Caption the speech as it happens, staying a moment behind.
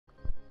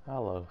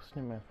Hello,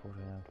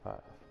 Snipman4995,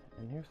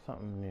 and here's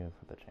something new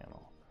for the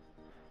channel.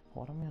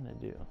 What I'm gonna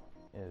do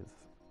is,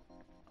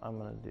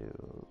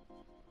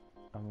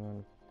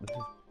 this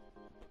is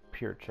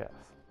pure chess.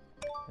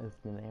 It's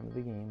the name of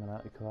the game,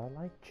 and because I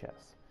like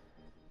chess.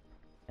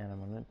 And I'm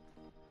gonna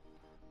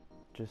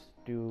just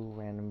do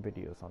random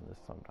videos on this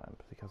sometimes,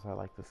 because I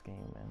like this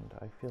game, and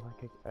I feel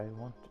like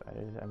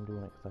I'm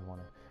doing it because I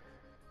want to.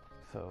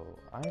 So,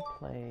 I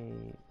play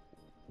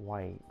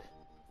white.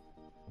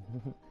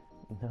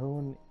 No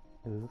one,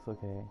 is this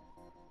okay?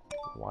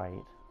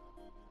 White.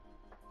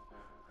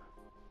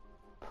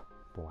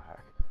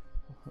 Black.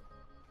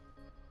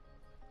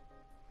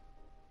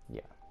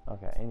 Yeah,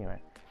 okay,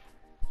 anyway.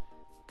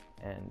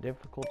 And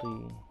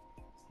difficulty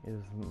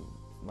is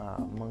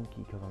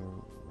monkey, because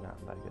I'm not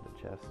that good at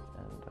chess,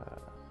 and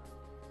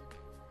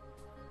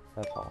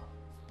that's all.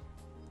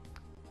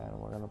 And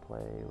we're gonna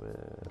play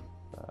with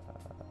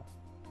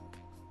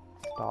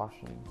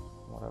Stoshin,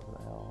 whatever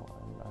the hell,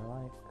 and I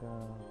like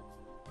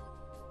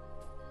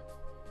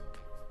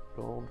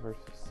gold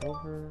versus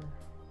silver.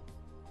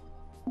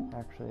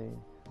 Actually,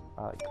 I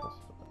like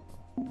crystal.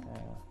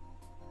 Yeah.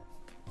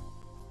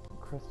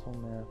 Crystal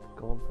myth,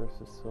 gold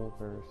versus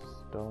silver,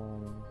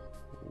 stone,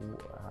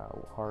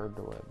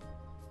 hardwood,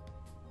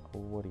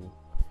 woody,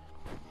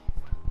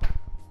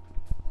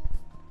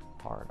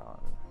 hard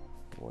on,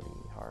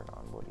 woody, hard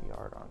on, woody,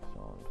 hard on,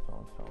 stone,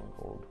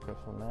 gold.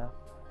 Crystal meth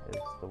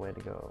is the way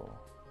to go.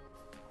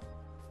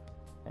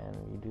 And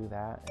you do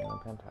that in a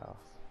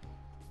penthouse.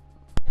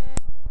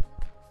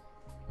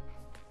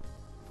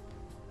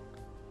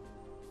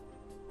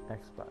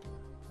 X button,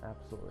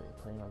 absolutely,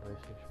 playing on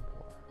PlayStation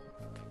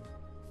 4.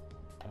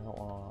 I don't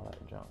want all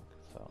that junk,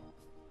 so.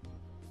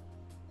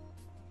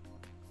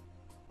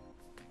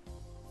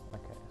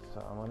 Okay, so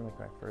I'm gonna make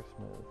my first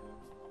move.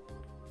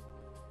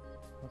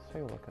 Let's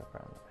take a look up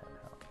around the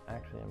penthouse.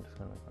 Actually, I'm just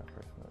gonna make my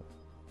first move.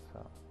 So,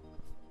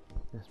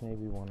 this may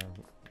be one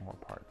or more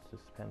parts,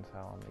 just depends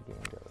how the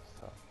game goes.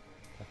 So,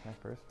 that's my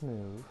first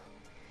move.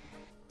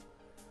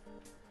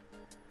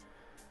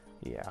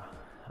 Yeah,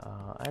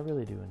 I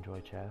really do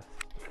enjoy chess.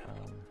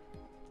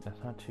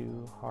 It's not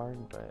too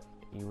hard, but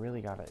you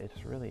really gotta,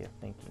 it's really a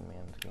thinking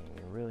man's game.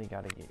 You really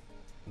gotta get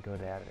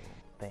good at it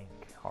and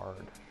think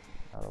hard.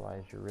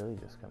 Otherwise, you're really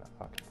just gonna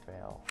fucking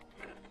fail.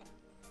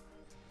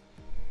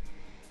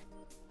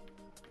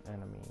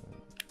 And I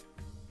mean,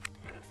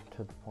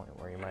 to the point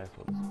where you might as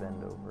well just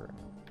bend over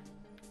and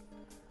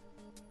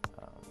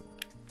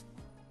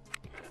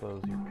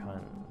close your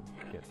cunt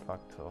and get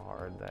fucked so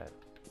hard that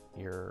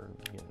you're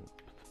getting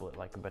split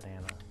like a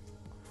banana.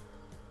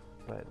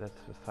 But that's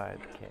beside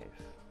the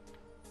case.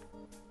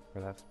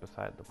 Or that's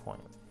beside the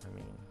point. I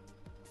mean,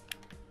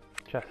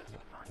 chess is a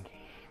fun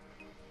game.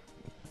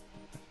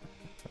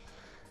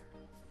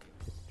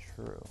 It's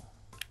true.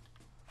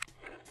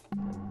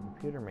 And the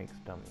computer makes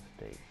dumb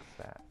mistakes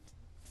that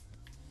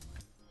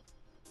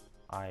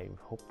I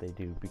hope they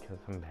do because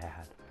I'm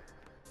bad.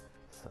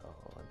 So,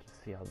 let's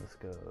just see how this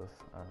goes.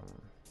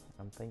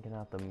 I'm thinking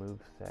out the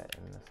move set,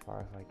 and as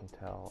far as I can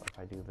tell, if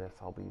I do this,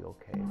 I'll be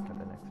okay for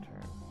the next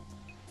turn.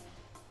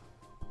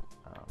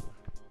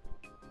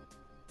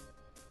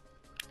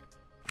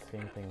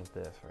 Same thing with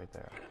this right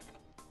there.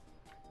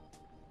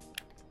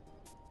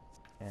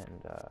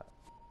 And,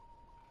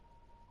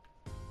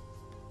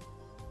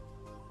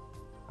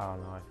 I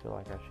don't know, I feel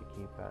like I should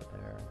keep that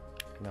there.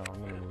 No, I'm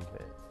gonna move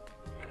it.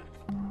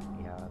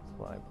 Yeah, that's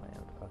what I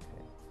planned.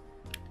 Okay.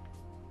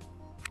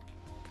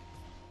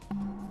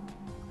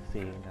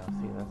 See,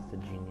 that's the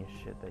genius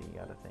shit that you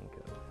gotta think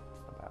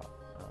about.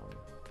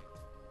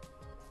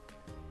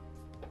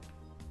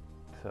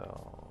 So,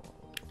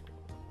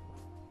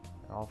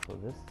 also,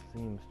 this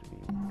seems to be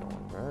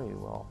going very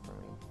well for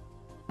me.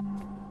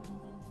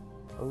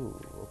 Oh,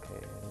 okay, I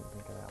didn't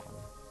think of that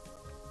one.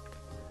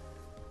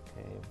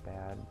 Okay,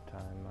 bad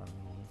time on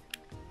me.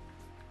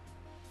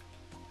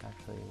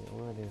 Actually,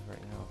 where it is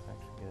right now is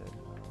actually good.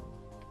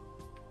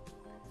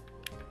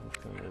 I'm just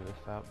gonna move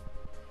this up.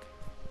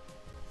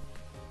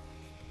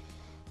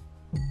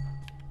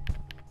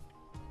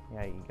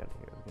 Yeah, you gotta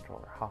hear the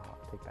controller. Haha,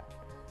 take that.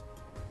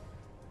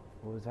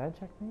 What was that, a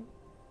checkmate?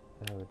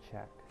 Oh, a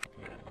check.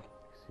 Yeah.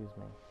 Excuse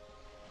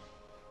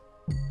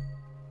me.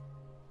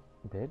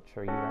 Bitch,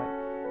 are you that?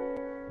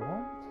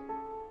 What?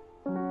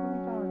 What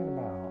are you talking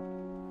about?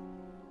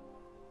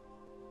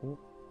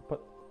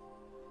 But...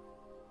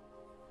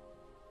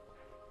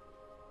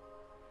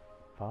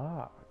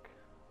 Fuck.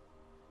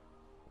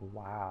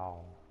 Wow.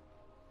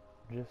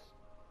 Just...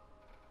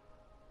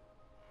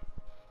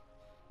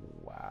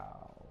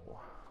 Wow.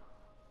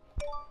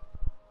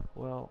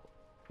 Well,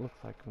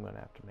 looks like I'm gonna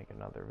have to make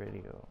another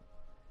video.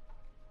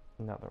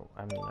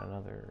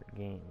 Another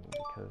game,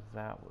 because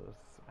that was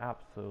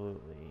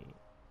absolutely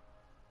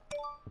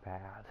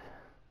bad.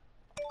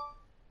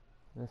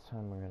 This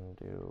time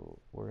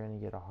we're gonna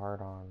get a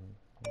hard-on,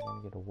 we're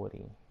gonna get a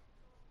woody.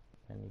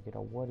 And you get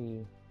a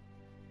woody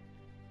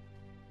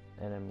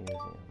in a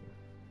museum.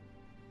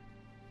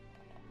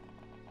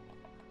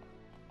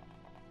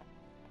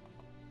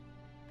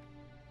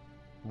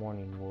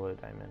 Morning wood,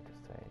 I meant to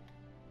say.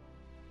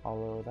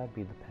 Although, that'd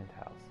be the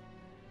penthouse.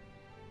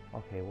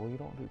 Okay, well, you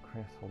don't do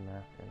crystal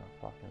meth in a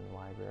fucking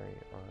library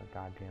or a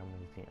goddamn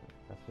museum.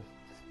 That's just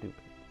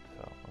stupid.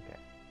 So, okay.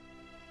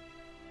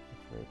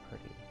 It's very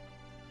pretty.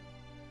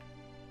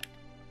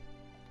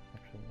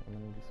 Actually, I'm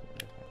gonna do something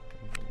different.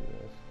 I'm gonna do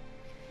this.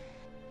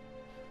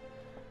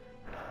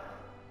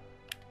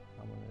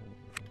 I'm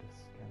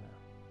just kinda...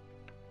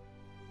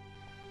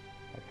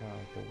 I kinda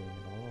like the wing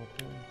a little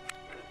too.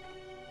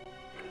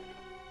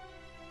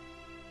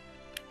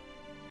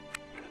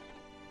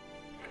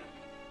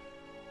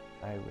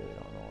 I really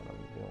don't know what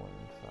I'm doing,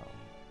 so...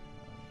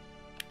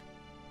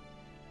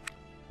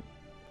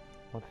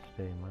 what's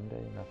today?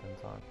 Monday?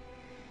 Nothing's on.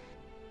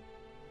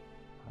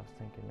 I was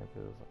thinking if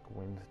it was like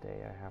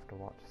Wednesday, I have to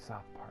watch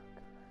South Park.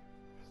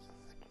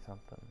 Just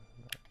something.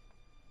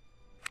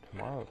 But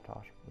tomorrow's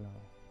Tosh... no.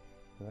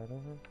 Is that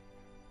over?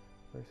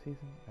 First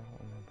season? I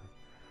don't remember.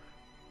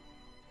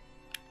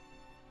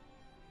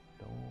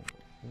 Don't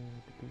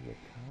need to be a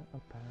cunt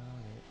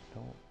about it.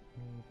 Don't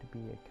need to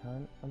be a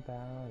cunt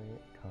about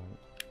it, cunt.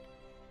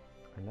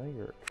 I know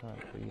you're a cunt,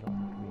 but you don't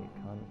have to be a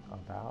cunt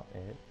about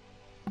it.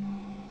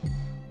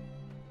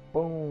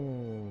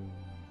 Boom!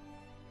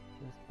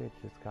 This bitch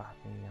just got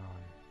me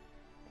on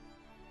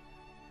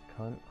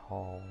cunt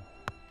hall.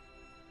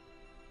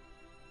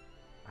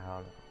 I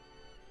don't know.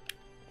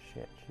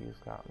 Shit, she's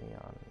got me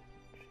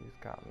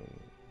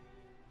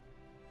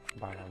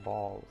by my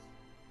balls.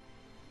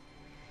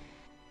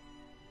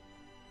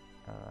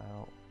 I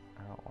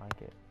don't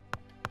like it.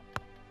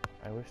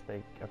 I wish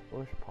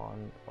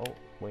Pond. Oh,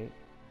 wait.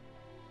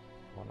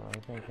 What am I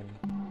thinking?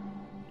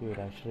 Dude,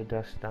 I should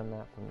have just done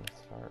that from the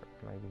start.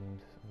 My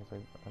games. I was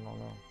like, I don't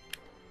know.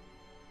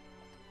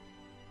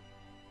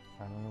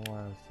 I don't know what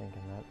I was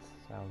thinking.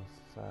 That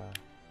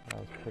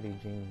was pretty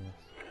genius.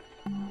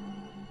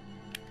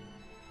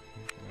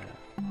 Yeah.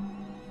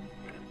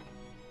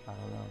 I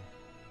don't know.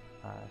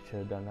 I should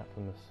have done that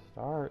from the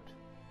start.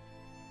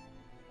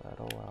 But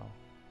oh well.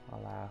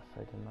 Alas, I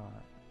did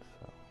not.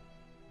 So,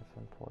 it's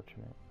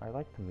unfortunate. I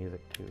like the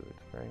music too.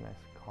 It's very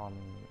nice,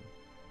 calming.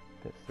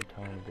 Fits the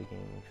tone of the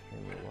game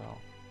extremely well.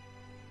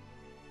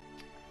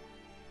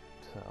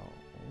 So,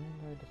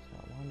 and I just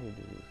got laundry to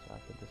do, so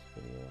after this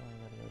video, I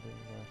gotta go do the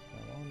rest of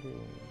my laundry.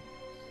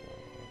 So,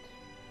 it's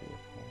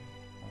beautiful.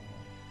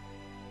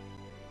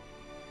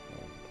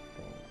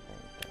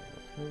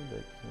 Let's move the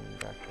king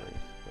back where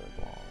it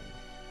belongs.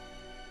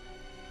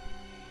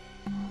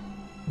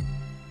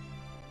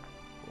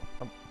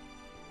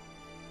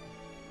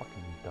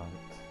 Fucking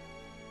dunce.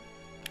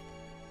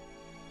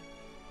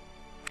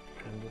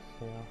 And just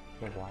stay off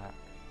the black.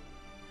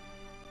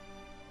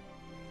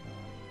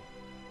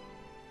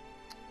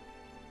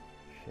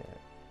 Shit.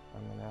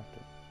 I'm gonna have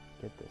to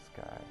get this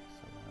guy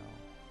somehow.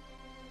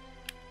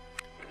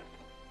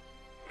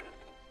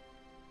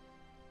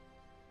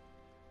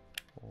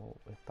 Well,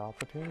 if the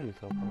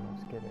opportunity's open,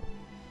 let's get it.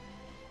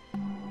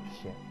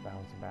 Shit, that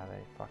was a bad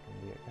fucking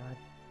idea.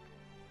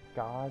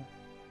 God,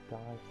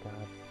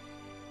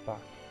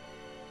 fuck.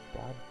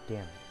 God damn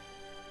it.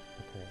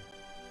 Okay.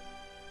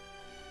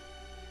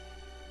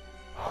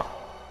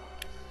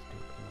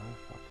 Stupid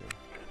motherfucker.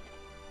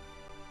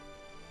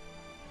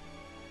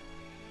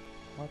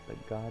 What the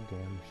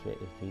goddamn shit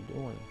is he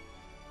doing?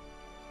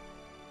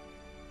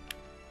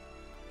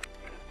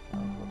 I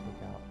will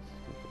take out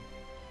stupid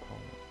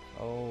opponents.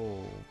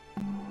 Oh.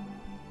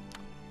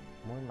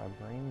 Where'd my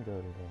brain go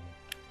today?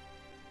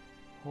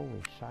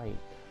 Holy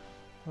shite.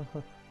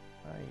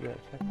 Alright, yeah,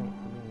 checkmate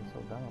for being so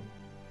dumb.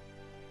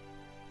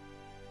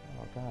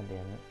 Oh, god damn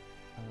it.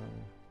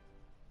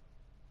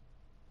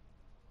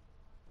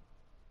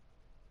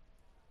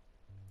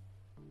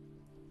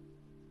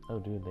 Oh,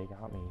 dude, they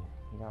got me.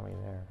 They got me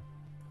there.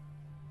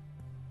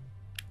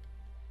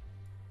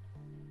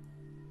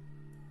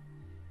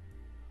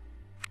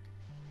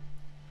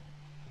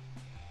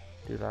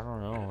 Dude, I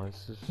don't know.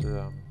 It's just,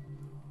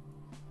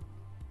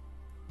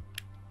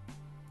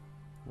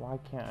 why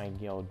can't I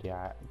yell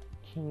that?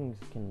 Kings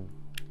can...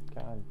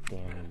 God damn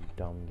you,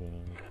 dumb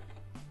game.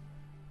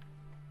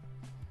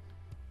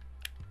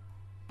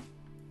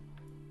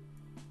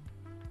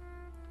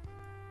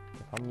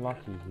 If I'm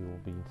lucky, he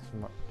will be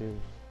smart,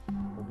 dude.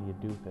 He'll be a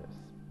doofus.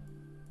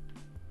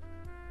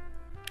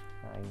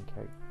 I can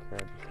take care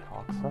of this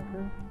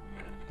cocksucker.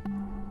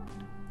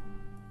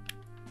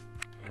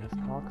 This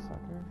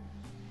cocksucker.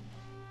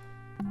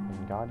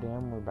 And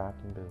goddamn, we're back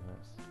in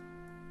business.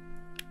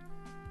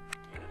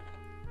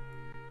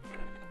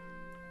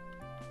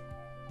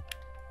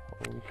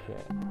 Holy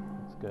shit.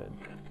 That's good.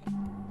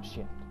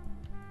 Shit.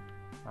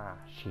 Ah,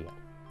 shit.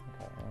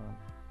 Okay,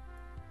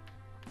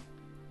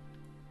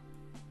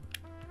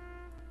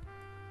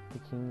 the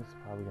king's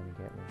probably gonna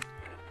get me.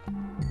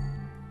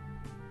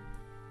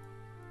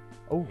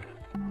 Oh!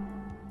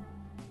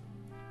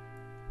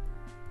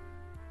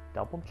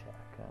 Double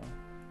check, huh?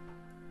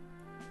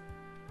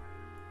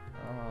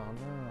 Oh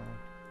no.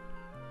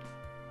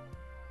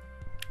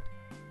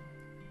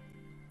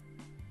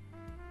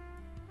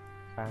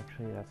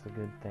 Actually, that's a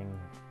good thing,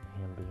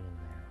 him being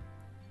there.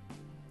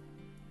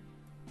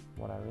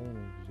 what I really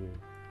need to do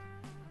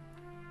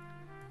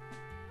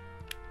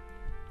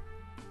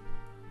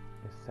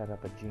is set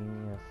up a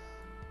genius,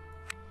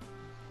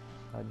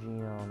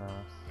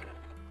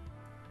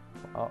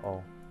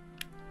 uh-oh.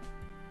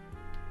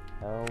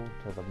 Hell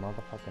to the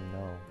motherfucking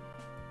no.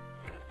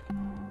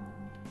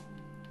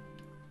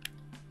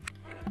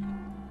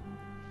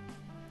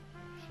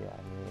 Shit, I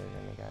knew they were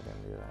gonna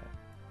goddamn do that.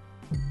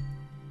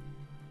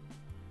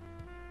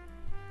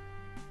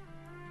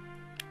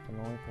 And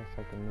the only place I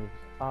can move is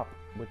up,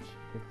 which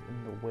is in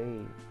the way.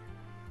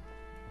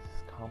 This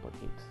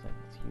complicates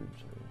things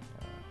hugely.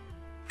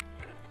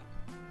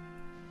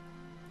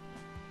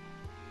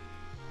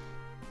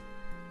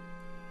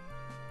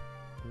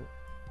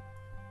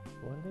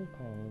 What are they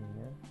playing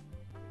here?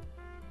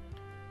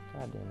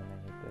 God damn it, I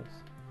hate this.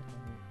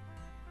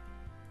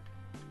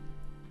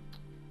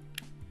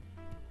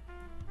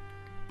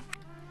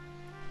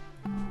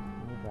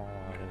 Move that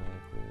out of the way,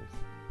 please.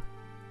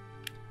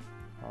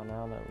 Oh,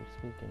 now that we're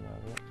speaking of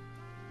it,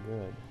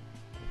 good.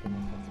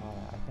 Goodness, I saw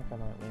that. I think I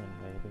might win,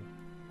 baby.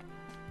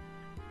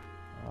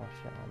 Oh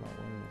shit, I might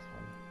win this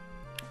one.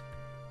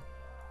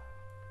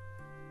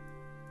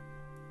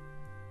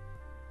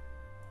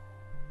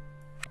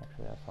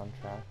 Actually, that's on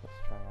track. Let's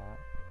try that.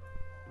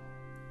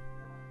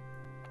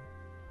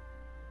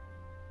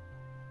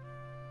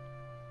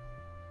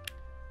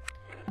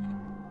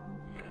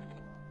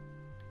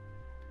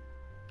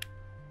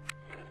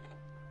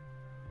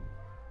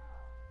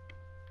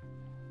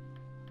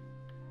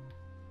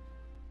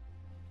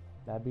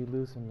 I'd be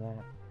losing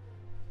that.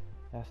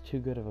 That's too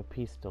good of a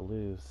piece to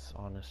lose,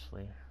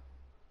 honestly.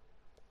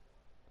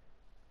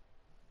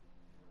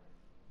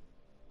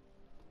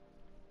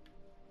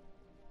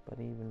 But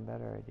an even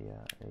better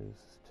idea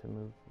is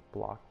to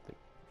block the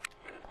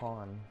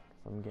pawn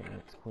from getting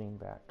its queen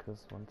back,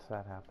 because once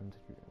that happens,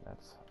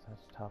 that's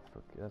tough.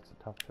 That's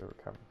tough to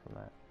recover from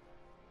that.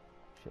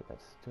 Shit,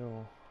 that's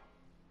still.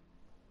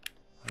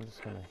 I'm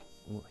just gonna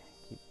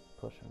keep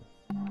pushing.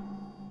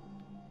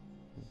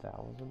 That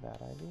was a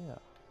bad idea.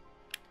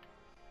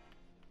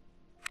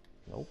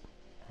 Nope.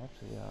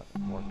 Actually,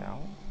 worked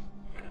out.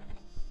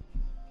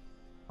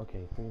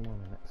 Okay, 3 more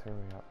minutes.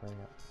 Hurry up,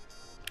 hurry up.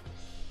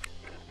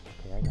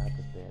 Okay, I got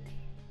this bitch.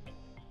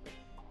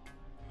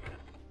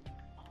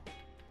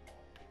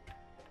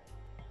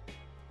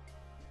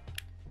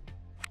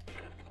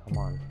 Come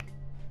on.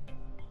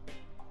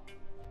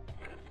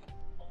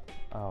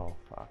 Oh,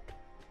 fuck.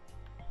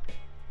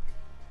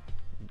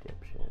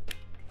 Dipshit.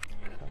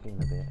 Stop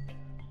being a bitch.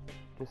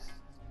 Just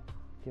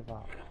give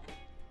up.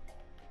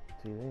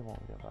 See, they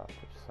won't give up,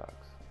 which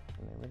sucks.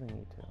 And they really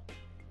need to.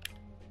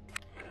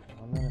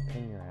 I'm gonna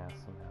pin your ass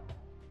somehow.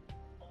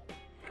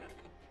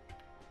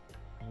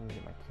 I need to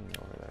get my king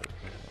over there to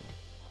pin him.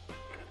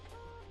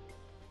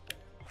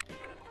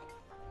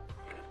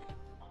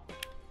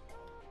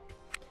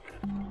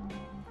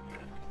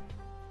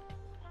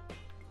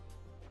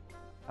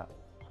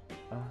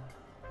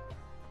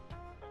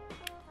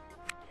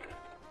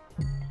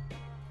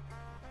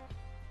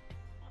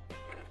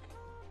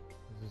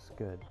 This is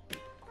good.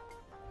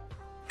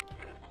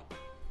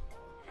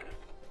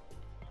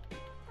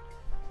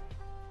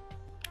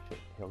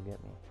 Shit, he'll get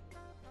me.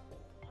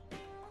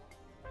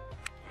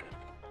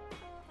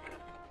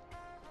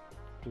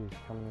 Dude, he's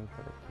coming in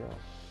for the kill.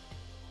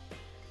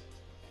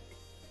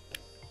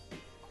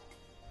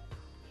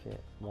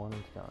 Shit,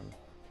 one's done.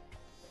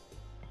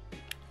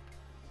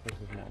 This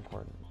is more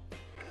important.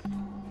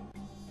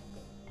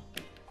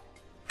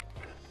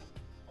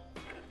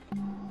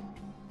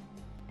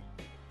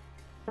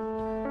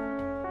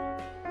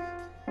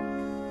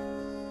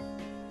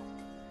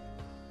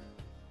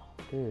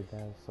 Dude,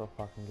 that is so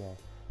fucking gay.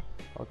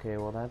 Okay,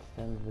 well that's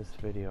the end of this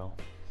video.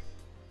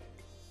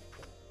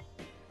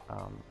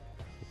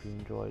 If you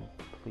enjoyed,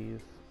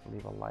 please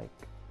leave a like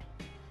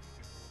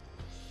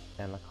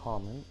and a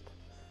comment.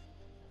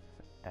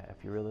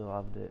 If you really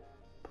loved it,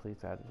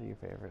 please add it to your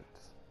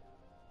favorites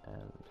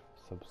and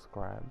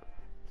subscribe.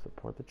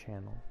 Support the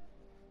channel.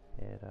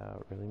 It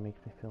really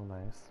makes me feel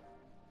nice.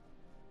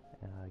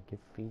 Give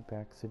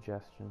feedback,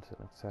 suggestions,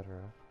 and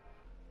etc.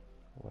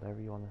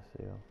 Whatever you want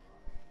to do.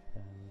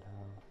 And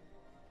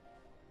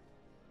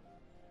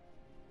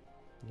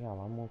yeah, a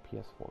lot more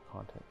PS4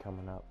 content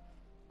coming up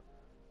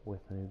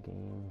with new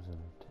games, and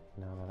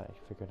now that I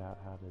figured out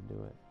how to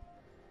do it,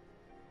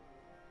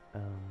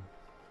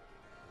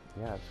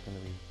 yeah, it's gonna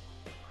be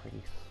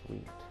pretty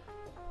sweet.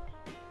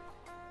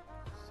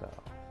 So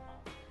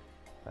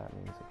that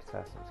means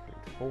Assassin's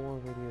Creed 4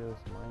 videos,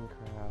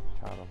 Minecraft,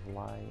 Child of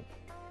Light,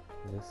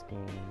 this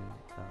game,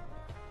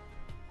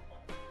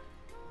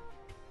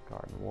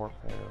 Garden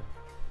Warfare.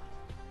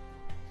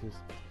 It's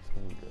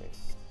gonna be great.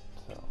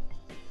 So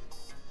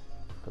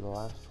for the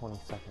last 20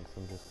 seconds,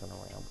 I'm just gonna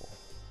ramble.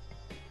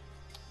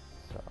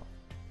 So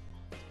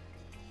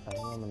I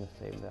think I'm gonna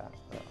save that.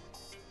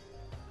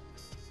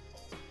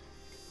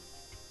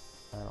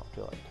 I don't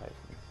feel like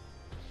typing.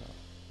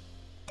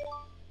 So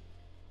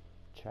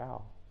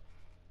ciao.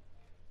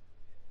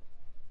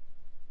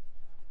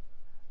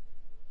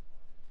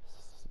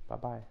 Bye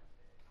bye.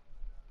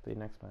 See you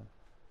next time.